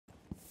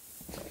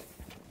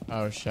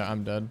Oh shit,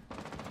 I'm dead.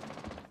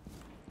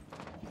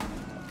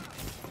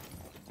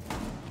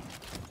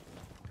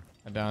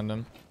 I downed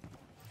him.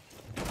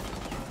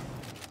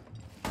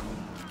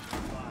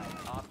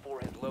 Op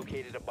 4 has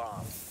located a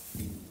bomb.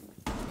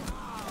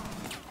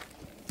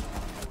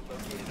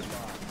 Located a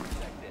bomb.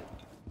 Protect it.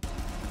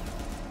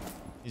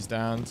 He's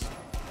downed.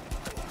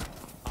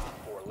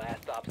 Op 4,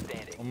 last stop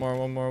standing. One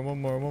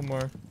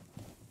more.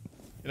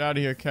 Get out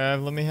of here,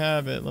 Kev. Let me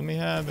have it. Let me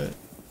have it.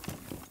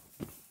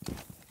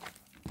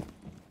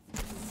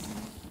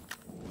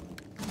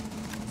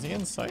 Is he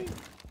in sight?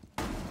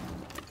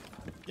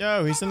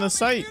 Yo, he's in the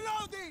sight.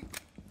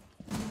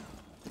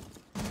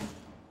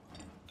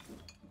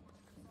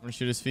 I'm gonna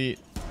shoot his feet.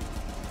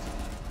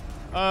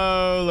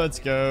 Oh, let's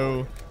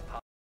go.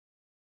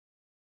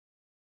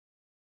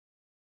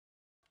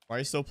 Why are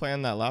you still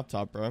playing that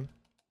laptop, bro?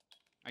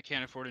 I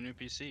can't afford a new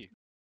PC.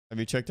 Have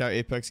you checked out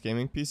Apex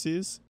gaming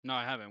PCs? No,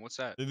 I haven't. What's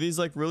that? They're these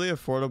like really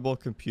affordable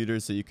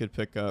computers that you could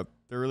pick up.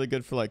 They're really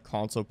good for like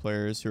console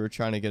players who are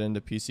trying to get into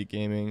PC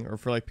gaming, or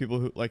for like people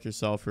who like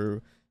yourself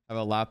who have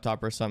a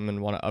laptop or something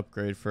and want to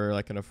upgrade for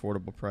like an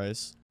affordable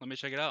price. Let me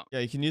check it out. Yeah,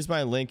 you can use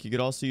my link. You could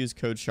also use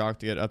code Shawk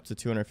to get up to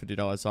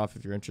 $250 off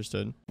if you're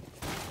interested.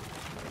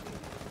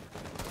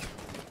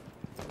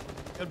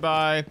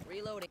 Goodbye.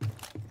 Reloading.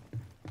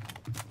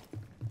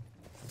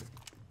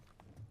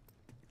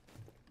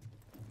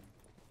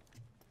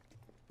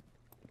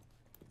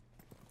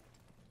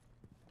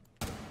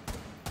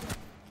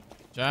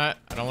 Chat,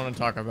 I don't want to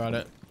talk about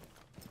it.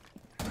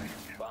 Bomb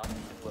has been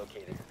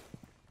located.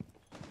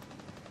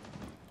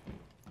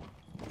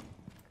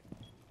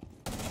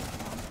 Op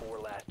 4,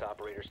 last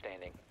operator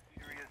standing.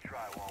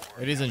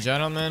 Ladies and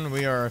gentlemen,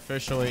 we are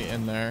officially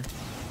in there.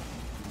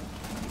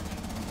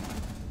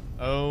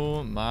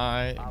 Oh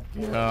my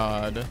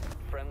god.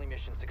 Friendly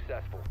mission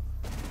successful.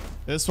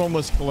 This one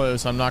was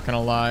close, I'm not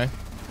gonna lie.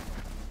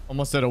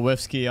 Almost did a whiff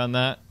ski on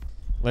that.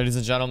 Ladies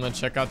and gentlemen,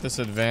 check out this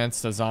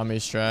advanced Azami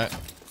strat.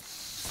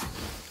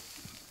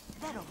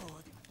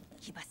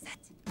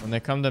 When they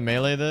come to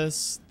melee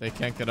this, they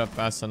can't get up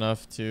fast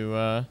enough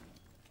to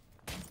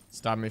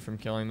stop me from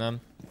killing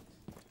them.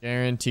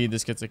 Guaranteed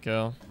this gets a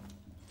kill.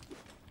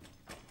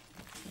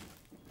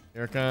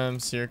 Here it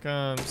comes, here it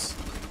comes.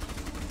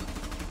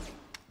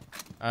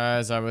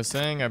 As I was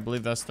saying, I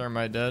believe that's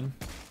thermite dead.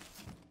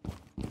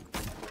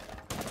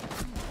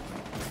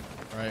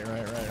 Right.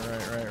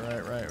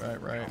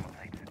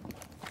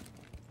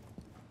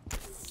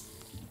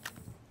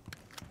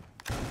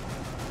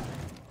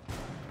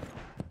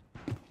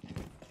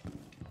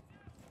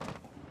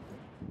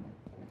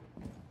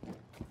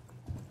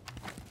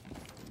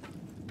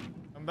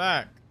 Come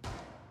back.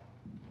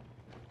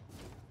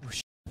 Oh,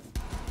 shit.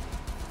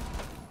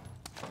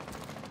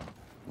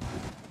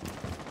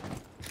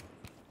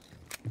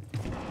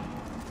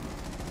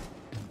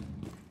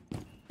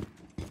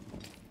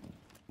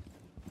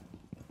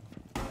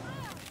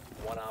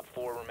 One Op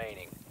 4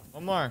 remaining.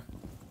 One more.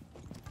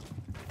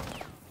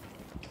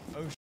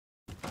 Oh, shit.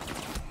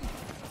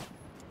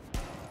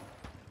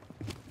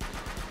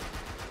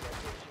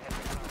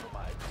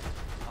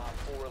 Op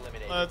 4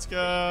 eliminated. Let's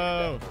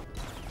go.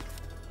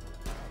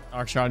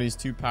 Dark Shotty's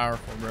too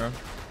powerful, bro.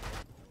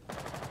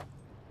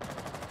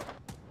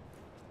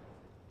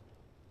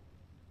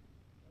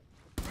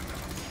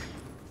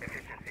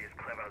 Efficiency is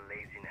clever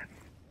laziness.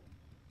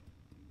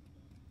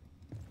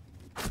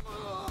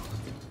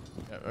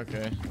 Yeah,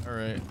 okay.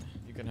 Alright.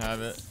 You can have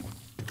it.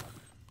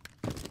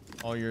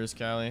 All yours,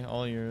 Callie.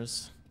 All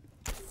yours.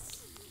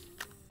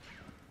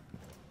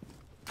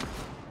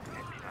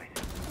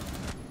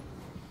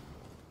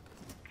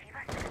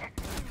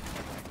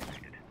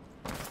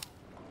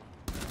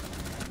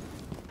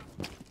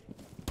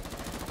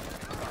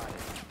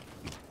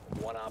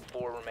 One Op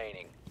 4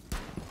 remaining.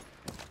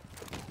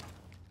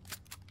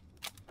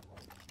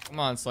 Come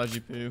on,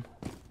 Sludgy Poo.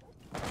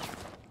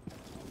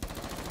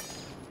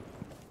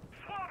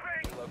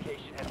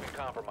 Location has been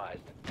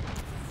compromised.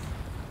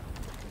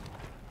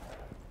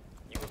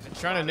 You have been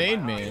Trying to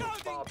nade me.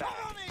 Fall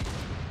back.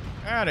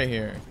 Out of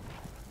here.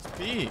 Just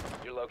peek.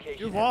 Your location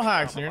You have has wall been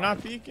hacks and you're not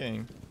compromised.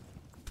 peeking.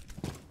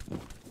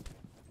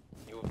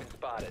 You have been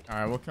spotted.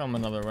 Alright, we'll kill him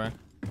another way.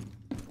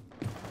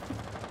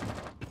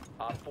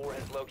 Op 4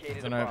 has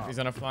located a bomb. He's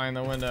gonna fly in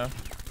the window.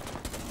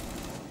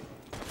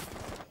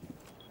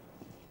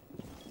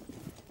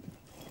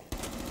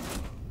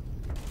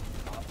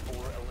 Op 4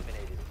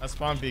 eliminated. That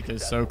spawn peek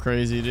is so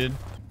crazy, dude.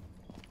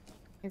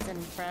 He's in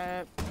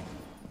prep.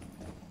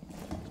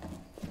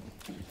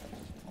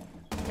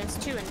 There's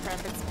two in prep.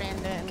 It's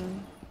Bandit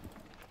and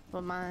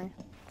Lamai.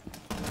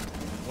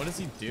 What is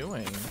he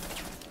doing?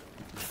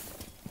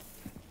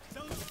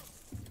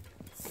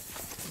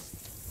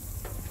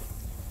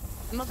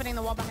 I'm opening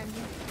the wall behind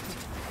you.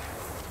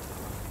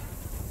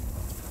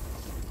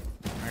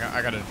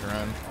 I got a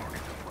drone.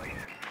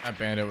 That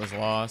bandit was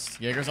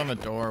lost. Jaeger's on the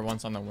door,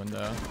 one's on the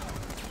window.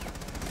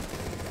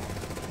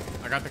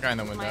 I got the guy in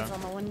the window. Mine's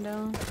on the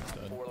window.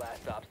 4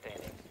 last stop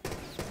standing.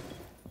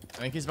 I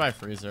think he's by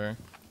freezer.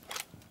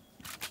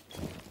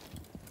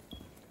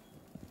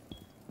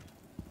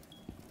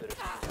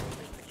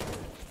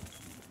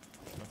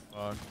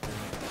 Fuck, dude.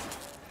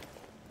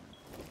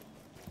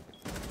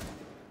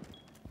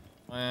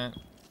 Plant.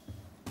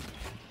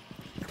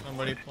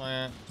 Somebody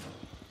plant.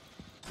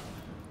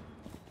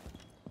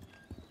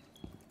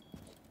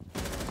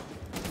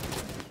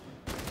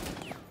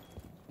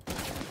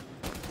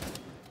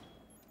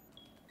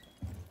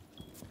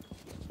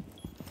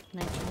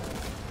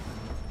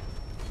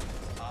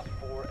 Op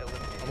 4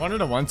 eliminated. I wanted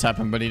to one-tap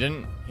him, but he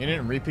didn't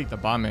repeat the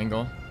bomb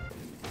angle.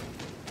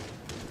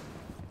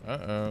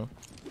 Uh-oh.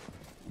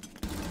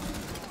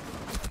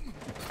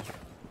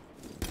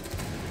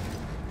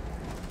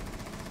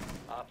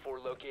 Op 4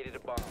 located a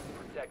bomb.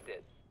 Protect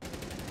it.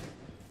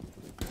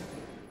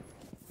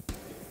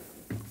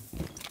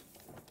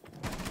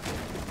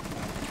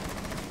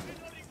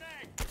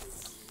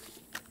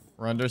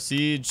 We're under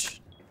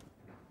siege.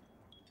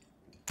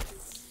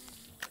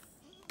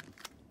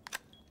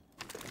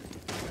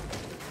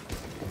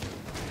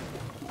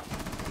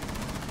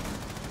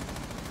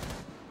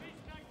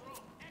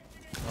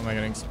 What am I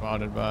getting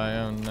spotted by?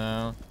 Oh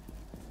no.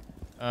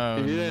 Oh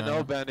If you didn't no.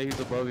 know, Bandit, he's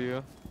above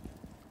you.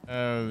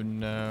 Oh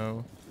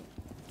no.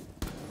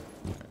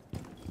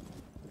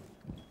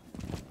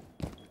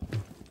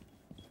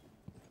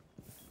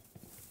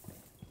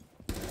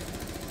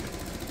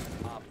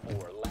 Op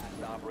 4,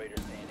 last operator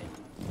standing.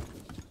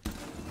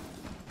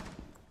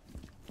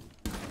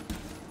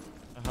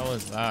 The hell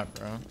is that,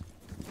 bro?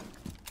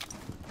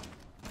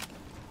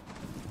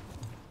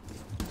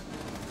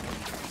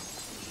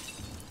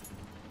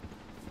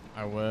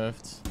 I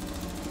whiffed.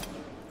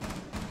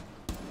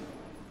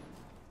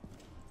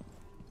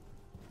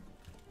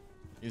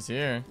 He's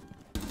here.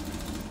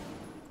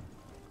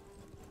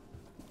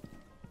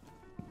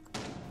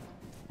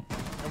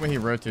 And when he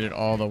rotated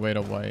all the way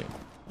to white.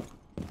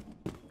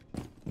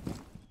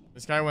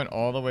 This guy went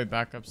all the way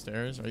back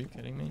upstairs. Are you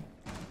kidding me?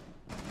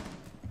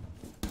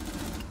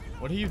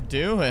 What are you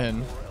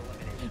doing?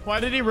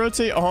 Why did he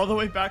rotate all the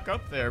way back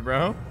up there,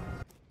 bro?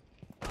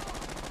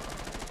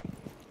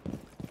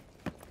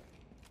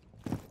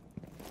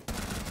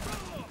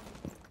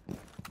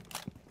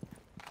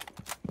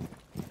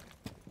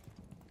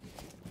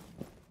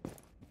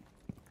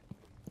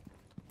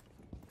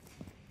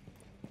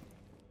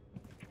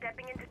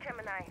 Stepping into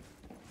Gemini.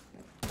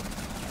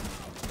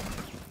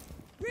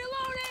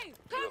 Reloading!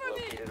 You have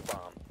located a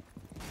bomb.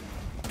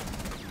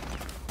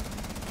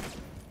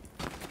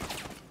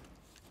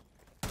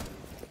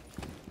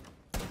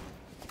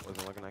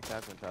 Wasn't looking at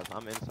Captain Tabs.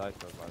 I'm inside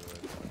though, by the way.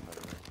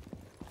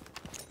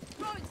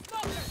 Throwing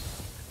smoker!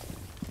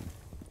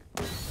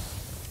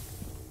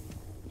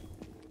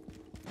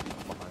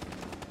 Behind me.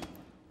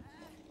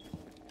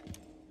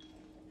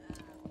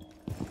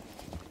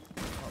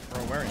 Oh, bro,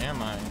 where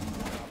am I?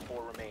 Op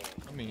 4 remaining.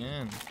 Let me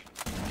in.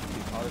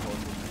 He's probably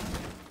holding